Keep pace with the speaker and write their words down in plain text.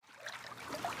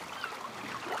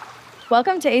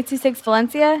Welcome to 826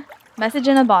 Valencia, message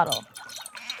in a bottle.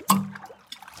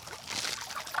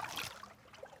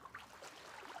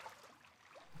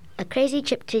 A Crazy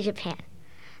Trip to Japan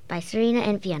by Serena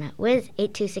and Fiona with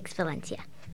 826 Valencia.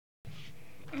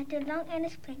 After a long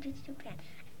endless plane to Japan,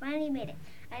 I finally made it.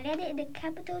 I landed in the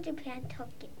capital of Japan,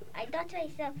 Tokyo. I thought to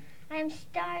myself, I am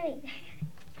starving.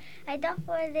 I thought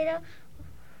for a little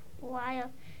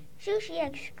while. Sushi, I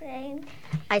exclaimed.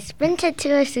 I sprinted to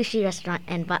a sushi restaurant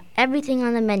and bought everything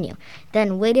on the menu,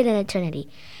 then waited an eternity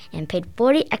and paid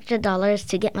 $40 extra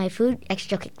to get my food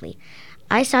extra quickly.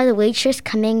 I saw the waitress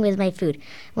coming with my food.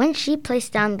 When she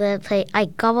placed down the plate, I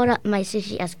gobbled up my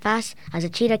sushi as fast as a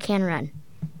cheetah can run.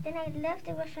 Then I left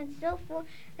the restaurant so full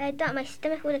that I thought my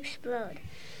stomach would explode.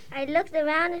 I looked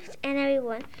around and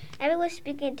everyone was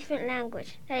speaking a different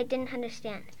language that I didn't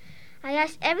understand. I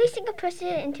asked every single person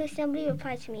until somebody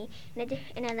replied to me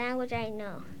in a language I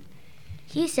know.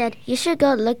 He said, "You should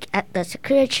go look at the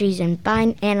sakura trees and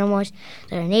find animals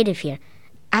that are native here.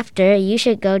 After, you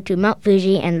should go to Mount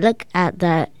Fuji and look at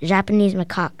the Japanese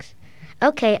macaques."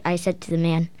 "Okay," I said to the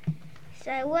man. So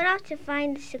I went off to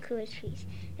find the sakura trees.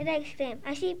 Then I exclaimed,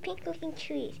 "I see pink-looking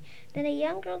trees." Then a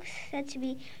young girl said to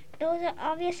me, "Those are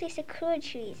obviously sakura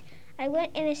trees." I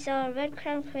went in and saw a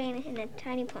red-crowned crane in a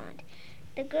tiny pond.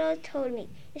 The girl told me,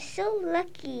 "You're so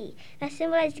lucky." That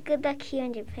symbolized good luck here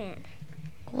in Japan.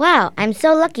 "Wow, I'm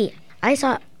so lucky." I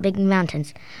saw big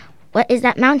mountains. "What is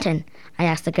that mountain?" I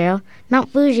asked the girl.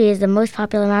 "Mount Fuji is the most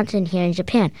popular mountain here in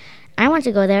Japan. I want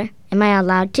to go there. Am I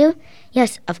allowed to?"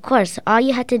 "Yes, of course. All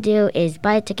you have to do is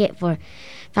buy a ticket for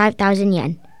 5,000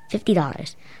 yen,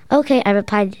 $50. "Okay," I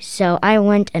replied, so I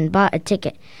went and bought a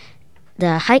ticket.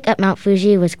 The hike up Mount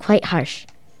Fuji was quite harsh.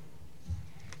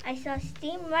 I saw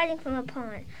steam rising from a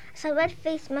pond. I saw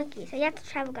red-faced monkeys. I asked the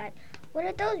travel guide, "What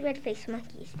are those red-faced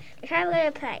monkeys?" The travel guide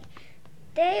replied,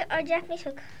 "They are Japanese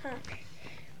macaques."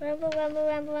 Rumble, rumble,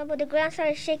 rumble, rumble. The ground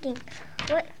started shaking.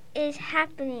 What is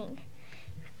happening?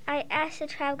 I asked the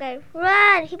travel guide.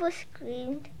 "Run!" People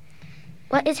screamed.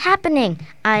 "What is happening?"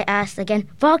 I asked again.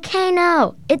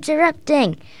 "Volcano! It's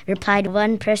erupting," replied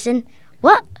one person.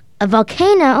 "What? A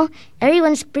volcano?"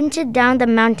 Everyone sprinted down the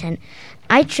mountain.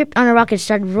 I tripped on a rock and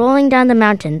started rolling down the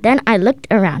mountain. Then I looked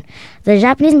around. The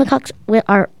Japanese macaques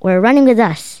were running with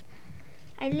us.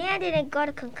 I landed and got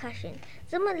a concussion.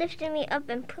 Someone lifted me up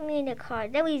and put me in the car.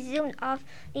 Then we zoomed off,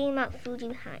 leaving Mount Fuji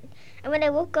behind. And when I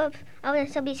woke up, I was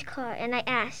in somebody's car, and I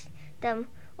asked them,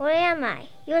 "Where am I?"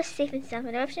 "You're safe and sound."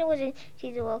 The eruption was in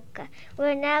Shizuoka.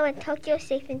 We're now in Tokyo,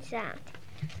 safe and sound.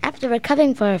 After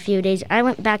recovering for a few days, I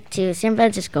went back to San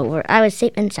Francisco, where I was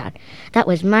safe and sound. That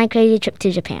was my crazy trip to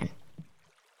Japan.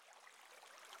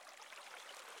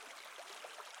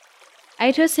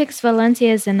 826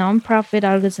 Valencia is a non-profit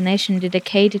organization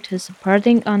dedicated to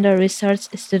supporting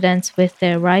under-researched students with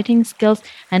their writing skills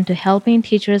and to helping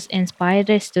teachers inspire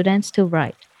their students to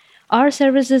write. Our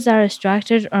services are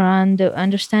structured around the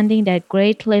understanding that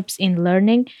great leaps in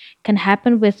learning can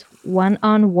happen with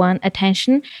one-on-one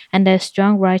attention and that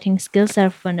strong writing skills are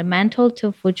fundamental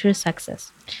to future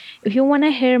success. If you want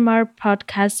to hear more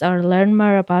podcasts or learn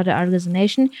more about the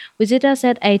organization, visit us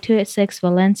at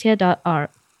 826valencia.org.